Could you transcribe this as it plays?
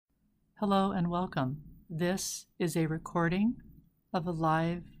Hello and welcome. This is a recording of a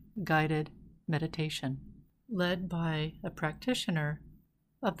live guided meditation led by a practitioner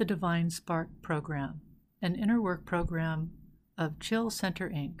of the Divine Spark program, an inner work program of Chill Center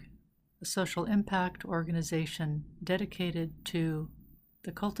Inc., a social impact organization dedicated to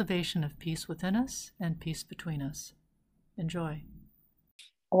the cultivation of peace within us and peace between us. Enjoy.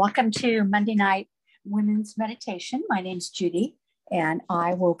 Welcome to Monday Night Women's Meditation. My name's Judy, and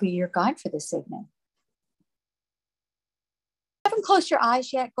I will be your guide for this evening. Haven't closed your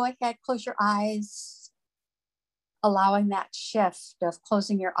eyes yet? Go ahead, close your eyes, allowing that shift of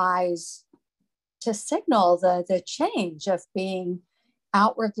closing your eyes to signal the change of being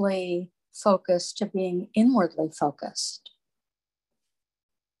outwardly focused to being inwardly focused.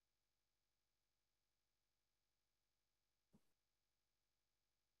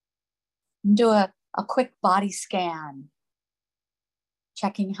 Do a quick body scan,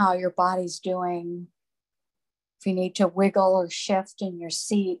 checking how your body's doing. If you need to wiggle or shift in your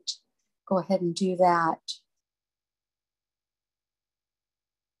seat, go ahead and do that.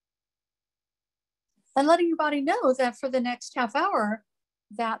 And letting your body know that for the next half hour,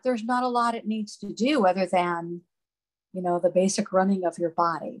 that there's not a lot it needs to do other than, the basic running of your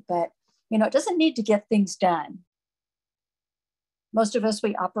body. But, it doesn't need to get things done. Most of us,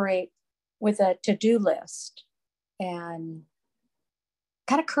 we operate with a to-do list and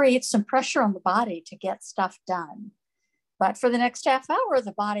kind of creates some pressure on the body to get stuff done. But for the next half hour,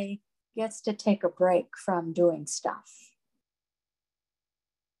 the body gets to take a break from doing stuff.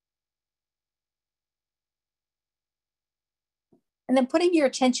 And then putting your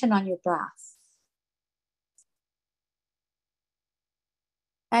attention on your breath.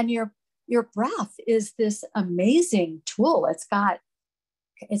 And your breath is this amazing tool. It's kind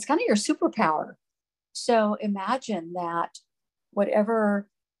of your superpower. So imagine that whatever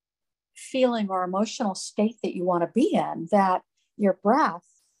feeling or emotional state that you want to be in, that your breath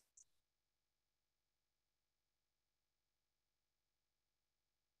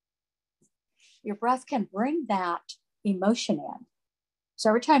can bring that emotion in. So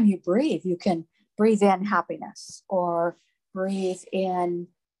every time you breathe, you can breathe in happiness or breathe in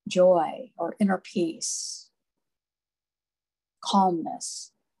joy or inner peace,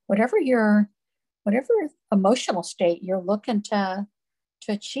 calmness, whatever emotional state you're looking to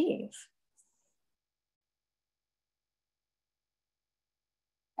achieve.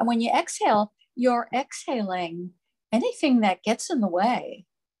 And when you exhale, you're exhaling anything that gets in the way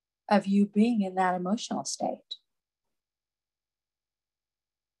of you being in that emotional state.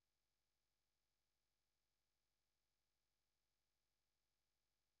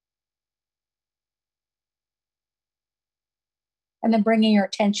 And then bringing your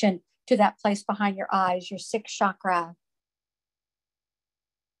attention to that place behind your eyes, your sixth chakra.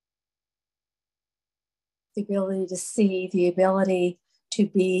 The ability to see, the ability to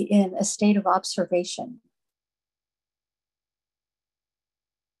be in a state of observation.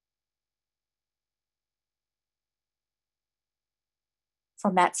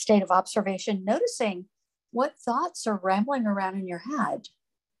 From that state of observation, noticing what thoughts are rambling around in your head.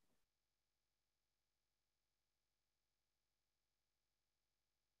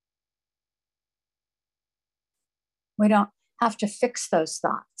 We don't have to fix those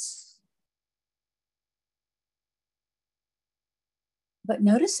thoughts. But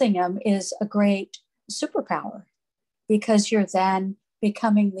noticing them is a great superpower because you're then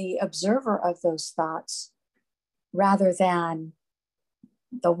becoming the observer of those thoughts rather than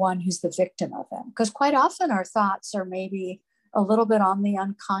the one who's the victim of them. Because quite often our thoughts are maybe a little bit on the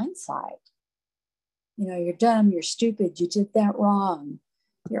unkind side. You're dumb, you're stupid, you did that wrong.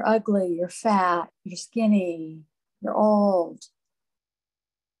 You're ugly, you're fat, you're skinny, you're old.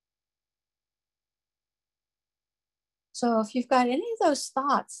 So if you've got any of those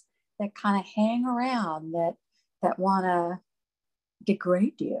thoughts that kind of hang around that want to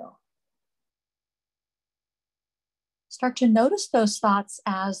degrade you, start to notice those thoughts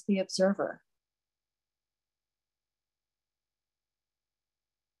as the observer.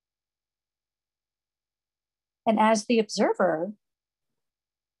 And as the observer,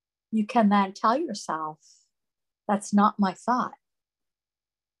 you can then tell yourself, that's not my thought.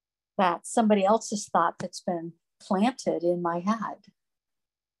 That's somebody else's thought that's been planted in my head.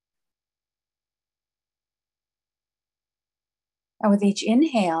 And with each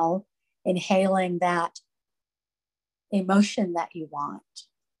inhale, inhaling that emotion that you want.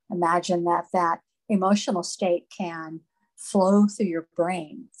 Imagine that emotional state can flow through your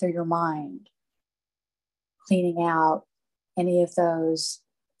brain, through your mind, cleaning out any of those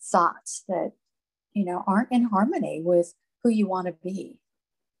thoughts that, aren't in harmony with who you want to be.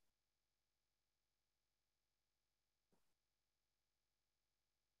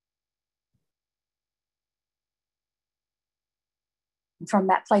 From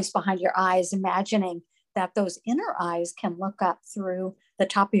that place behind your eyes, imagining that those inner eyes can look up through the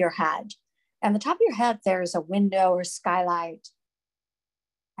top of your head. And the top of your head, there's a window or skylight.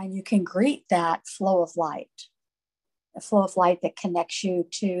 And you can greet that flow of light, a flow of light that connects you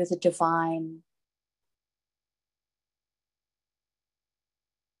to the divine.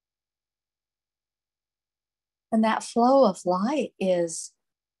 And that flow of light is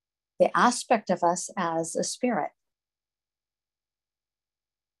the aspect of us as a spirit.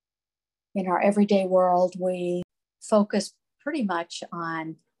 In our everyday world, we focus pretty much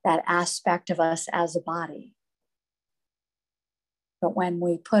on that aspect of us as a body. But when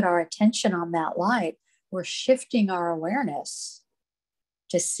we put our attention on that light, we're shifting our awareness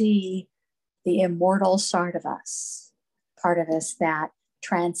to see the immortal part of us that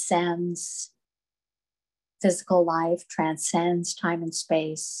transcends physical life, transcends time and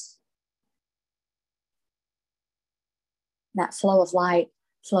space. That flow of light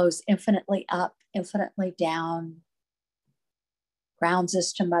flows infinitely up, infinitely down, grounds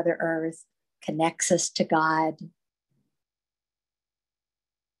us to Mother Earth, connects us to God.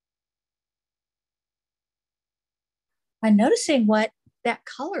 And noticing what that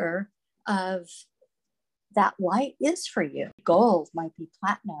color of that light is for you. Gold might be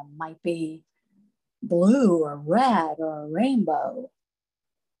platinum, might be blue or red or a rainbow.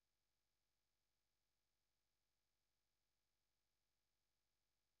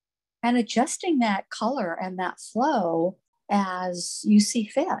 And adjusting that color and that flow as you see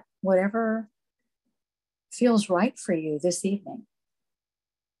fit, whatever feels right for you this evening.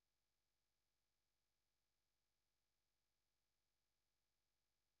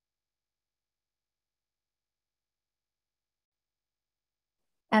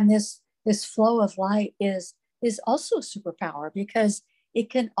 And this flow of light is also a superpower because it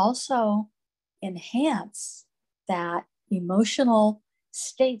can also enhance that emotional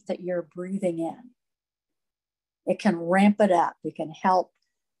state that you're breathing in. It can ramp it up. It can help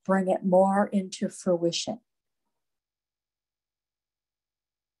bring it more into fruition.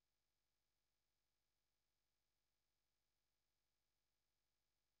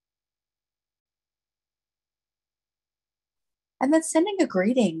 And then sending a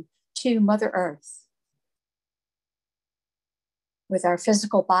greeting to Mother Earth. With our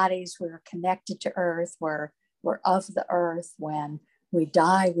physical bodies, we're connected to Earth. We're of the Earth. When we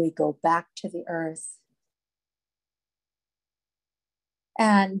die, we go back to the Earth.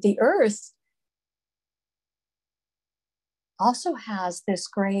 And the Earth also has this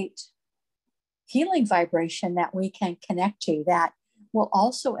great healing vibration that we can connect to that will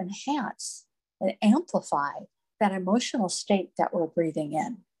also enhance and amplify that emotional state that we're breathing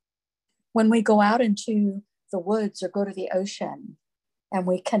in. When we go out into the woods or go to the ocean and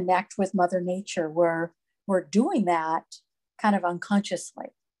we connect with Mother Nature, we're doing that kind of unconsciously.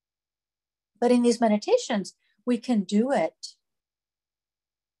 But in these meditations, we can do it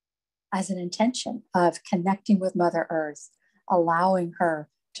as an intention of connecting with Mother Earth, allowing her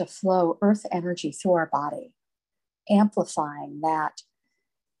to flow earth energy through our body, amplifying that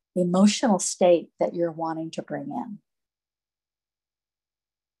emotional state that you're wanting to bring in.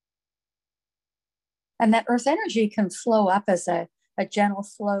 And that earth energy can flow up as a gentle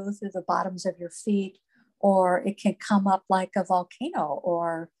flow through the bottoms of your feet, or it can come up like a volcano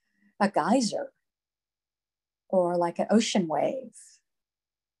or a geyser or like an ocean wave.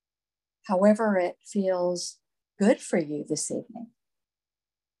 However it feels good for you this evening.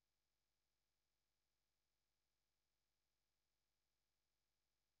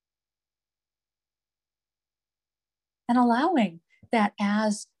 And allowing that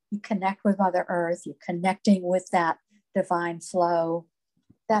as you connect with Mother Earth, you're connecting with that divine flow,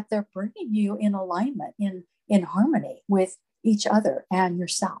 that they're bringing you in alignment, in harmony with each other and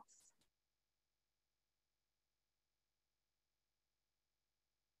yourself.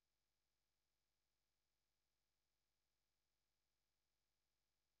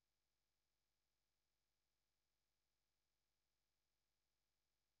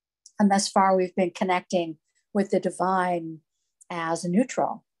 And thus far, we've been connecting with the divine as a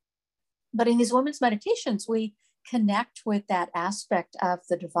neutral. But in these women's meditations, we connect with that aspect of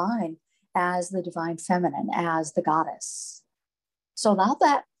the divine as the divine feminine, as the goddess. So allow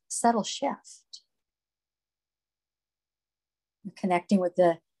that subtle shift. We're connecting with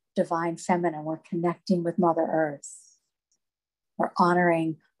the divine feminine. We're connecting with Mother Earth. We're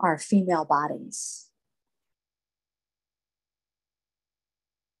honoring our female bodies.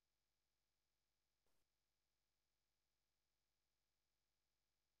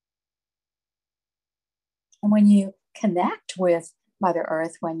 And when you connect with Mother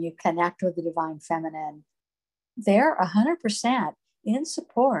Earth, when you connect with the divine feminine, they're 100% in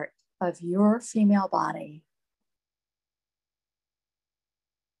support of your female body.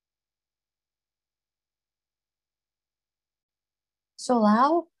 So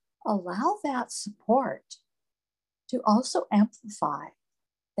allow that support to also amplify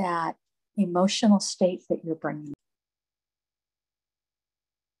that emotional state that you're bringing.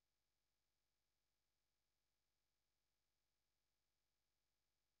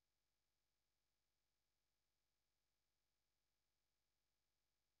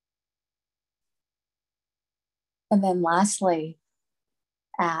 And then lastly,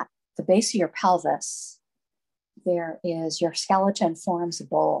 at the base of your pelvis, there is your skeleton forms a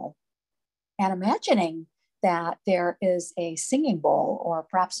bowl. And imagining that there is a singing bowl or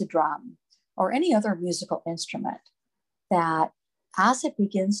perhaps a drum or any other musical instrument that as it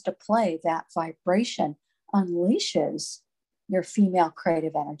begins to play, that vibration unleashes your female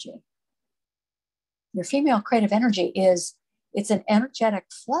creative energy. Your female creative energy it's an energetic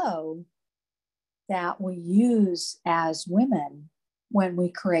flow that we use as women when we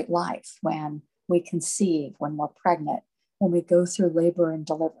create life, when we conceive, when we're pregnant, when we go through labor and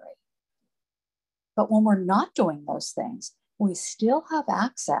delivery. But when we're not doing those things, we still have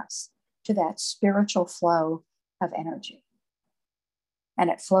access to that spiritual flow of energy. And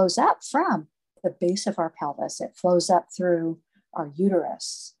it flows up from the base of our pelvis. It flows up through our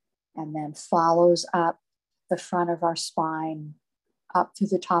uterus and then follows up the front of our spine, up through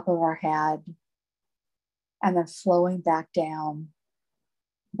the top of our head, and then flowing back down,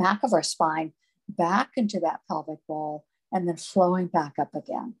 back of our spine, back into that pelvic bowl, and then flowing back up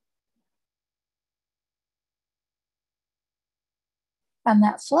again. And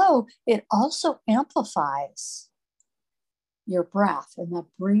that flow, it also amplifies your breath and the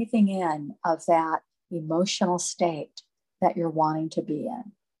breathing in of that emotional state that you're wanting to be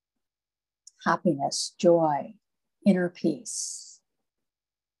in. Happiness, joy, inner peace.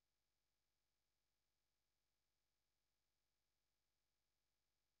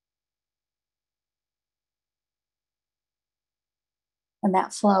 And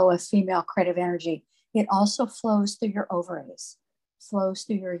that flow of female creative energy, it also flows through your ovaries, flows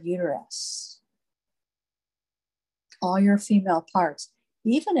through your uterus, all your female parts.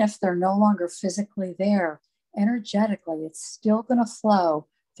 Even if they're no longer physically there, energetically, it's still going to flow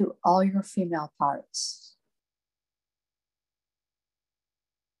through all your female parts.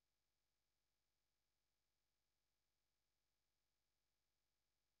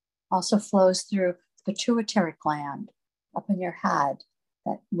 Also flows through the pituitary gland up in your head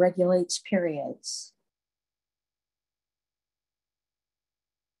that regulates periods.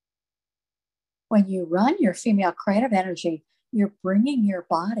 When you run your female creative energy, you're bringing your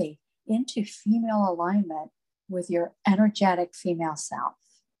body into female alignment with your energetic female self.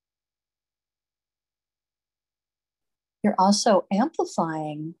 You're also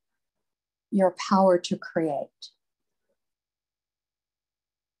amplifying your power to create.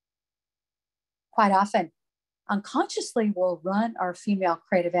 Quite often, unconsciously, we'll run our female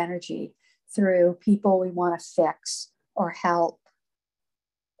creative energy through people we want to fix or help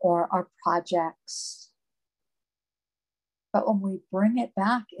or our projects. But when we bring it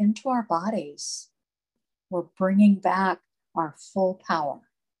back into our bodies, we're bringing back our full power.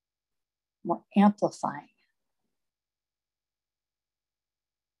 We're amplifying.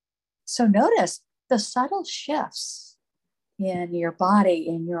 So notice the subtle shifts in your body,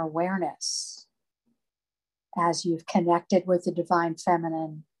 in your awareness, as you've connected with the divine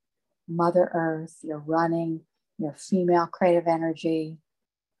feminine, Mother Earth, you're running your female creative energy.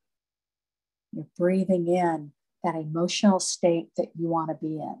 You're breathing in that emotional state that you want to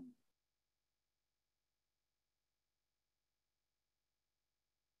be in.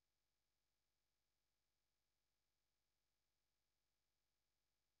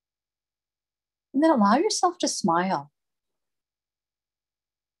 And then allow yourself to smile.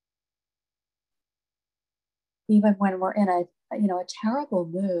 Even when we're in a terrible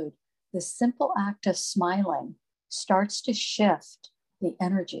mood, the simple act of smiling starts to shift the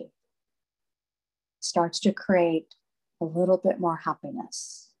energy, starts to create a little bit more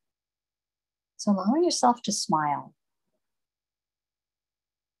happiness. So allowing yourself to smile.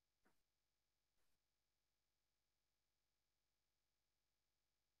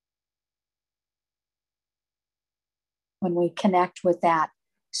 When we connect with that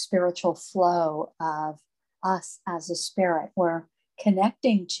spiritual flow of us as a spirit, we're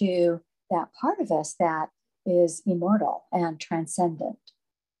connecting to that part of us that is immortal and transcendent.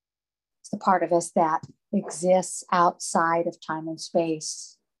 It's the part of us that exists outside of time and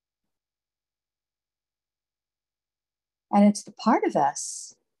space. And it's the part of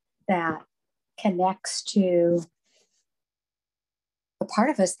us that connects to the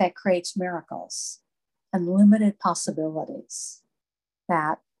part of us that creates miracles, unlimited possibilities,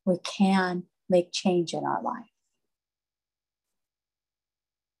 that we can make change in our life.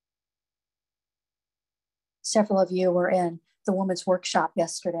 Several of you were in the women's workshop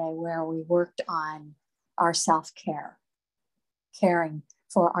yesterday where we worked on our self-care, caring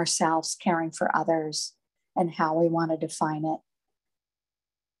for ourselves, caring for others, and how we want to define it.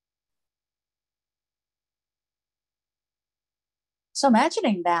 So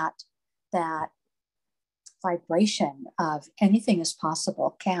imagining that vibration of anything is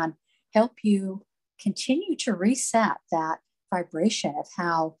possible can help you continue to reset that vibration of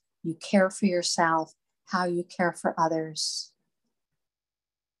how you care for yourself, how you care for others.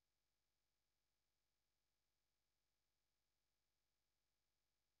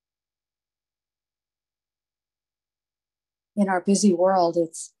 In our busy world,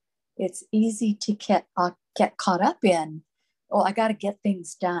 it's easy to get caught up in, oh, I got to get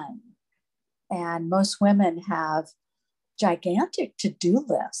things done. And most women have gigantic to-do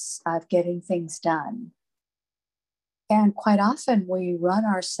lists of getting things done. And quite often we run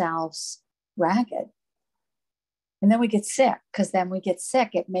ourselves ragged. And then we get sick, because then we get sick,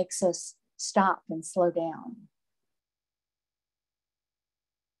 it makes us stop and slow down.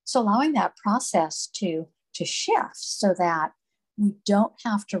 So allowing that process to shift so that we don't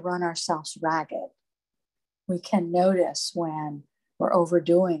have to run ourselves ragged. We can notice when we're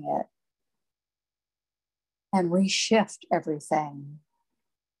overdoing it and reshift everything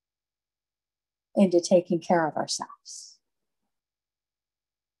into taking care of ourselves.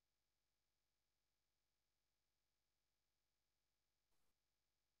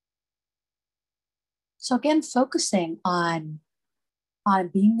 So again, focusing on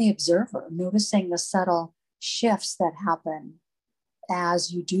being the observer, noticing the subtle shifts that happen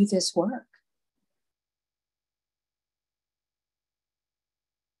as you do this work.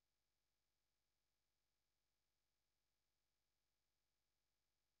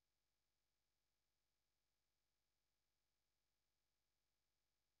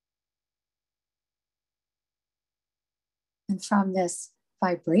 And from this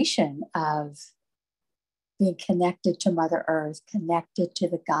vibration of being connected to Mother Earth, connected to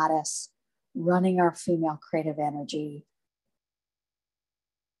the goddess, running our female creative energy,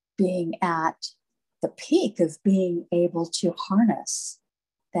 being at the peak of being able to harness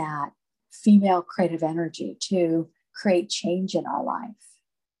that female creative energy to create change in our life.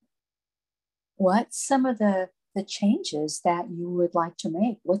 What's some of the changes that you would like to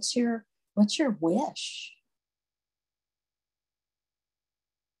make? What's your wish?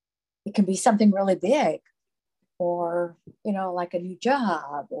 It can be something really big, or, like a new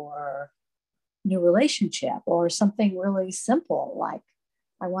job or new relationship, or something really simple like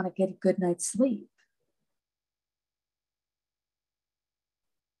I want to get a good night's sleep.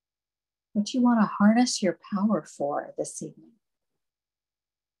 What you want to harness your power for this evening.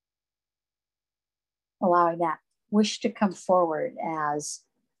 Allowing that wish to come forward as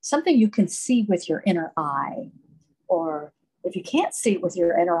something you can see with your inner eye, or if you can't see it with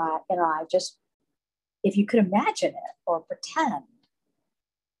your inner eye, just if you could imagine it or pretend,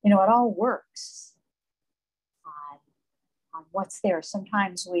 it all works on what's there.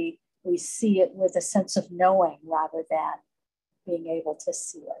 Sometimes we see it with a sense of knowing rather than being able to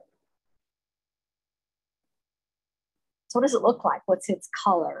see it. So what does it look like? What's its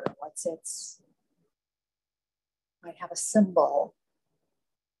color? Might have a symbol.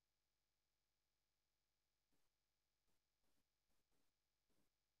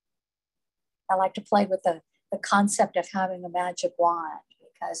 I like to play with the concept of having a magic wand,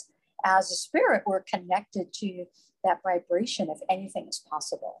 because as a spirit, we're connected to that vibration of anything is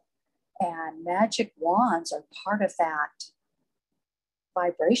possible. And magic wands are part of that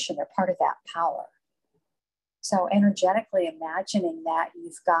vibration, they're part of that power. So energetically imagining that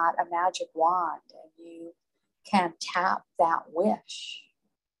you've got a magic wand and you can tap that wish.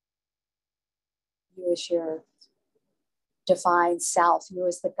 You as your divine self, you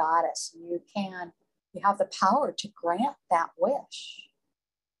as the goddess, you have the power to grant that wish.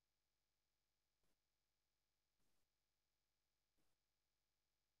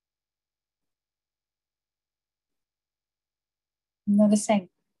 Noticing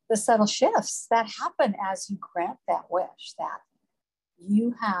the subtle shifts that happen as you grant that wish, that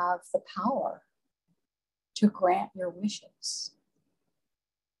you have the power to grant your wishes.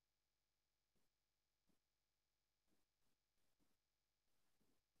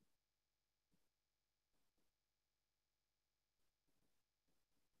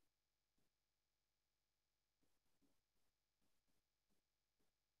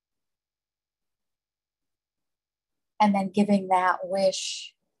 And then giving that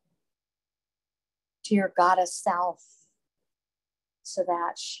wish to your goddess self so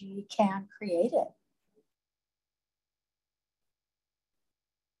that she can create it.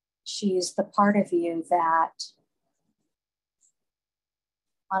 She's the part of you that,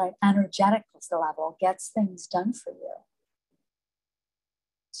 on an energetic level, gets things done for you.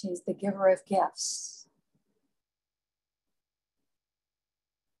 She's the giver of gifts.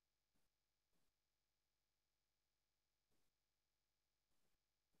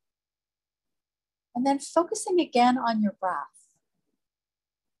 And then focusing again on your breath.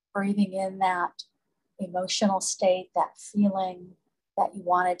 Breathing in that emotional state, that feeling that you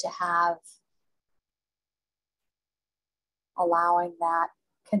wanted to have. Allowing that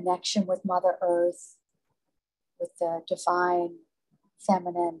connection with Mother Earth, with the divine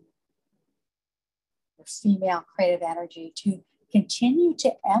feminine, or female creative energy to continue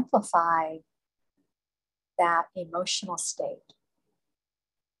to amplify that emotional state.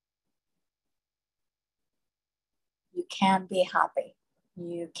 You can be happy.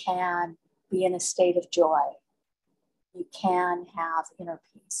 You can be in a state of joy. You can have inner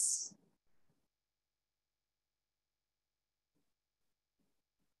peace.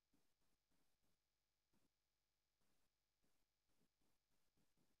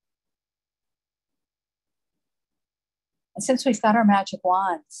 And since we've got our magic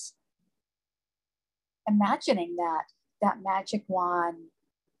wands, imagining that that magic wand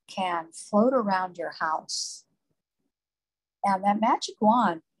can float around your house. And that magic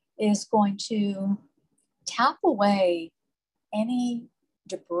wand is going to tap away any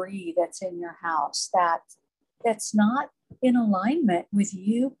debris that's in your house that's not in alignment with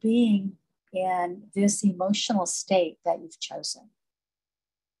you being in this emotional state that you've chosen.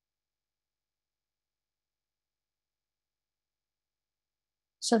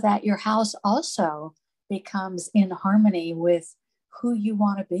 So that your house also becomes in harmony with who you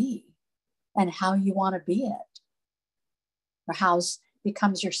want to be and how you want to be it. Your house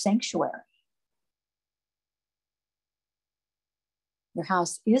becomes your sanctuary. Your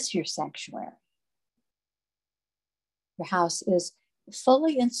house is your sanctuary. Your house is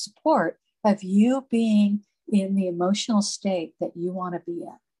fully in support of you being in the emotional state that you want to be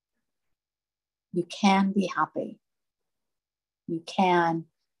in. You can be happy. You can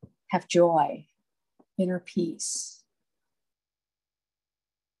have joy, inner peace.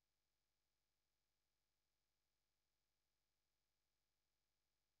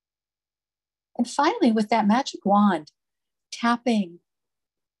 And finally, with that magic wand, tapping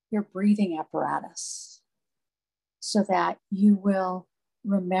your breathing apparatus so that you will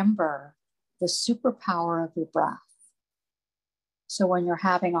remember the superpower of your breath. So when you're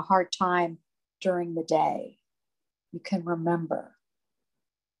having a hard time during the day, you can remember,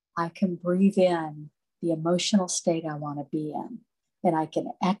 I can breathe in the emotional state I want to be in, and I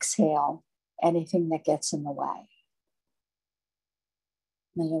can exhale anything that gets in the way.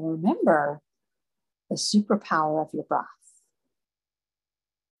 And you'll remember the superpower of your breath.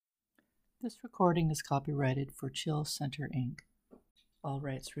 This recording is copyrighted for Chill Center, Inc. All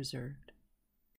rights reserved.